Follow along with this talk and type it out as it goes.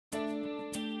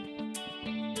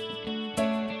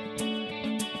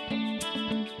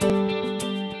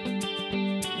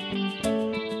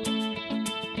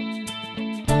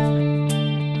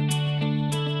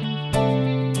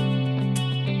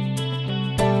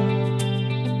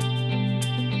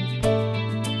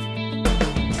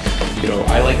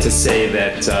I like to say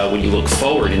that when you look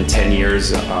forward in 10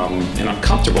 years, and I'm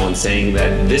comfortable in saying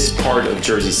that this part of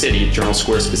Jersey City, Journal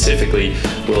Square specifically,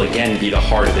 will again be the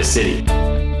heart of the city.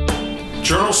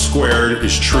 Journal Square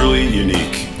is truly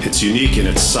unique. It's unique in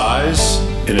its size,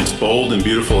 in its bold and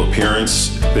beautiful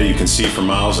appearance that you can see for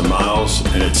miles and miles,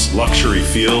 in its luxury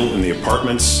feel in the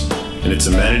apartments, in its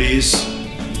amenities.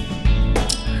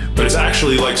 But it's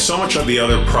actually, like so much of the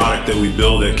other product that we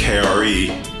build at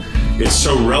KRE, it's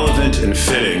so relevant and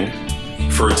fitting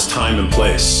for its time and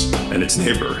place and its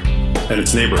neighborhood.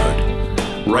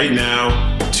 Right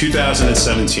now,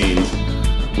 2017,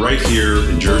 right here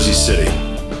in Jersey City.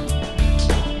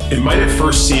 It might at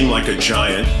first seem like a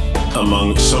giant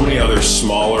among so many other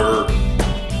smaller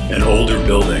and older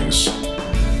buildings,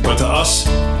 but to us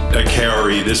at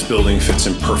KRE, this building fits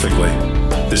in perfectly.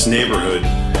 This neighborhood,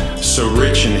 so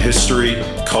rich in history,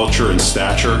 culture, and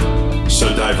stature, so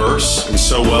diverse and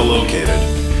so well located,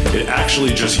 it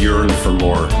actually just yearned for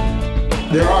more.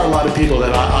 There are a lot of people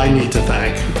that I need to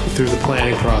thank through the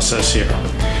planning process here,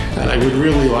 and I would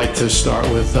really like to start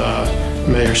with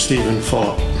Mayor Stephen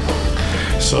Fulop.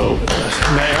 So,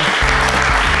 Mayor,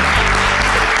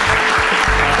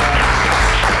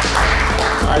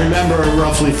 I remember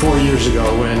roughly 4 years ago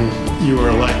when you were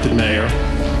elected mayor,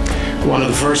 one of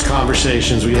the first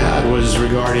conversations we had was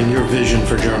regarding your vision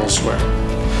for Journal Square.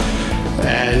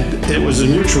 And it was a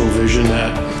neutral vision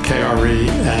that KRE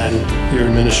and your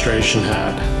administration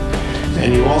had.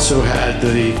 And you also had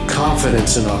the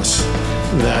confidence in us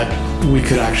that we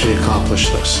could actually accomplish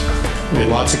this. We had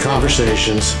lots of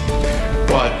conversations,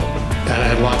 and I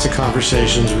had lots of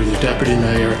conversations with your deputy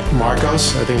mayor,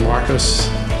 Marcos. I think Marcos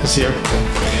is here.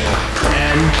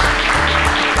 And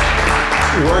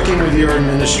working with your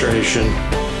administration,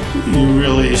 you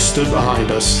really stood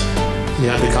behind us. You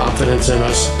had the confidence in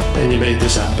us, and you made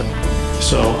this happen.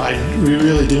 So we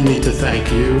really do need to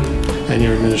thank you and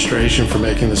your administration for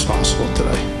making this possible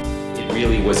today. It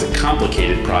really was a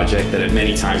complicated project that at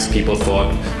many times people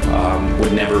thought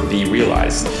would never be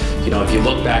realized. You know, if you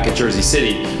look back at Jersey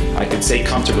City, I could say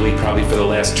comfortably probably for the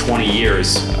last 20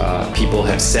 years, people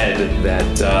have said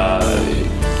that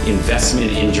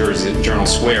investment in Journal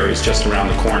Square is just around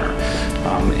the corner.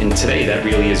 And today that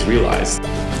really is realized.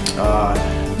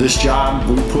 This job,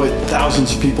 we put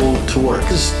thousands of people to work.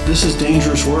 This is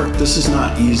dangerous work. This is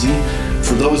not easy.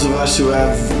 For those of us who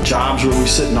have jobs where we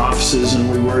sit in offices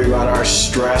and we worry about our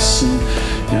stress and,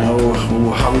 you know,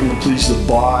 how we're going to please the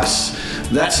boss,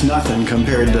 that's nothing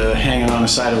compared to hanging on the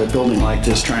side of a building like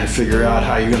this trying to figure out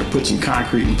how you're going to put some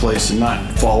concrete in place and not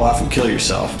fall off and kill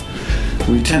yourself.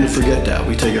 We tend to forget that.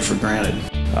 We take it for granted.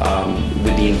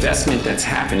 With the investment that's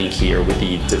happening here, with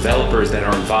the developers that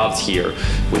are involved here,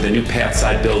 with the new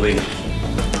Pathside building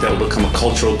that will become a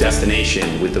cultural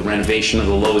destination, with the renovation of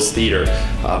the Lowe's Theater,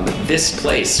 this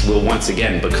place will once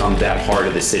again become that heart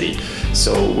of the city.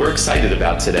 So we're excited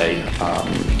about today.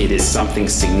 It is something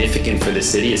significant for the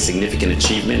city, a significant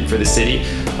achievement for the city.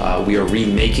 We are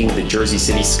remaking the Jersey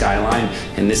City skyline,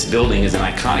 and this building is an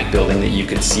iconic building that you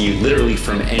can see literally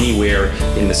from anywhere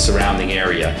in the surrounding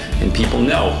area. And people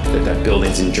know that that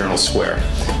building's in Journal Square.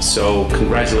 So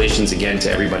congratulations again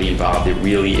to everybody involved. It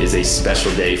really is a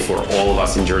special day for all of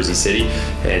us in Jersey City,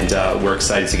 and we're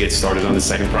excited to get started on the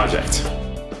second project.